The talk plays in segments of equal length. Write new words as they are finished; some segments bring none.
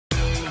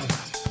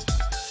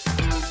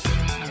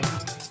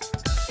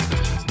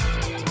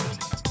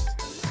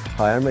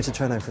Hi, I'm Richard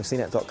Trenholm from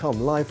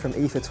CNET.com, live from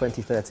IFA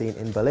 2013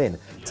 in Berlin.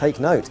 Take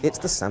note, it's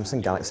the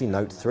Samsung Galaxy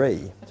Note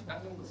 3.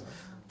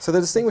 So the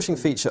distinguishing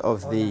feature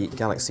of the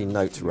Galaxy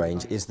Note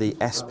range is the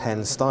S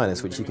Pen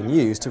stylus, which you can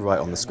use to write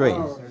on the screen.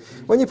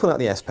 When you pull out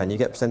the S Pen, you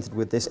get presented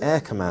with this Air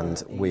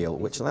Command wheel,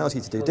 which allows you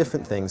to do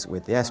different things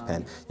with the S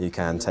Pen. You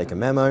can take a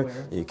memo,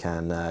 you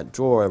can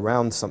draw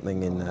around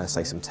something in,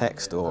 say, some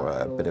text or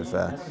a bit of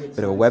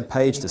a web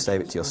page to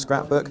save it to your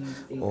scrapbook,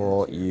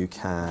 or you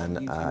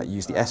can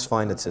use the S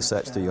Finder to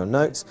search through your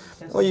notes,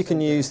 or you can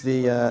use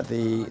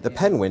the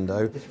pen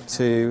window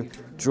to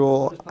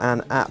draw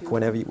an app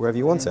wherever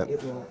you want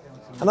it.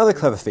 Another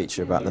clever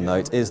feature about the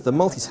Note is the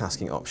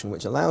multitasking option,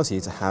 which allows you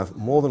to have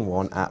more than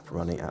one app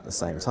running at the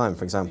same time.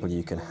 For example,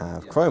 you can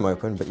have Chrome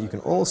open, but you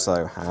can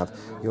also have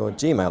your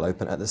Gmail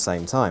open at the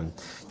same time.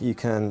 You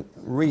can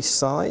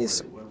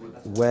resize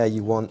where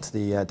you want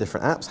the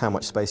different apps, how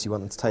much space you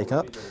want them to take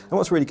up. And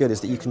what's really good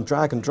is that you can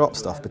drag and drop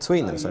stuff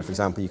between them. So for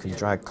example, you can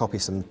copy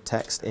some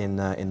text in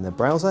the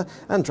browser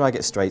and drag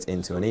it straight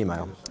into an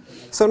email.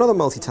 So another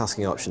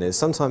multitasking option is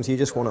sometimes you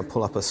just want to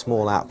pull up a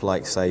small app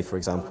like, say, for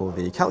example,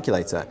 the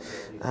calculator.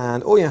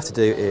 And all you have to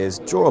do is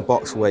draw a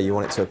box where you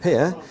want it to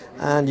appear,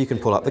 and you can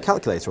pull up the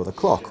calculator or the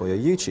clock or your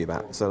YouTube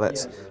app. So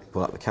let's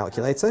pull up the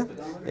calculator.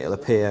 It'll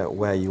appear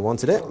where you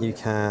wanted it. You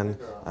can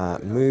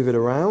move it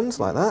around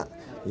like that.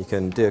 You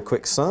can do a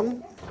quick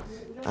sum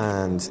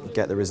and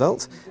get the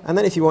result. And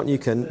then if you want, you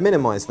can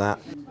minimize that.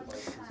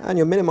 And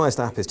your minimized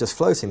app is just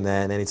floating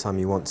there, and anytime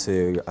you want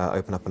to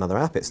open up another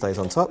app, it stays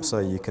on top, so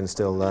you can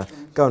still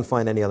go and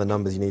find any other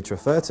numbers you need to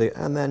refer to,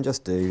 and then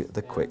just do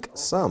the quick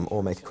sum,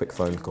 or make a quick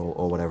phone call,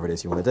 or whatever it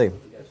is you want to do.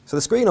 So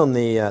the screen on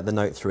the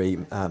Note 3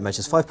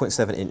 measures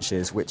 5.7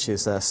 inches, which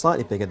is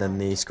slightly bigger than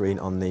the screen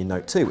on the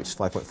Note 2, which is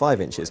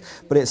 5.5 inches,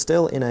 but it's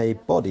still in a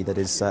body that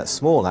is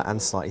smaller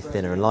and slightly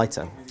thinner and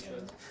lighter.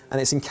 And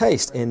it's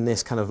encased in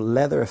this kind of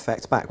leather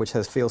effect back, which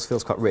feels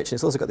quite rich. And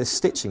it's also got this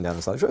stitching down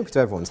the side, which won't be to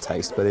everyone's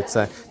taste, but it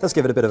does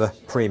give it a bit of a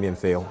premium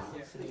feel.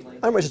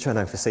 I'm Richard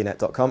Trenholm for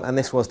CNET.com, and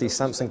this was the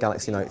Samsung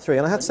Galaxy Note 3,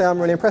 and I have to say I'm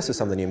really impressed with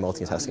some of the new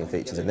multitasking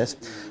features in this.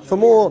 For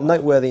more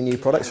noteworthy new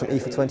products from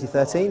IFA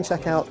 2013,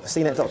 check out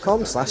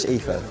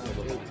cnet.com/IFA.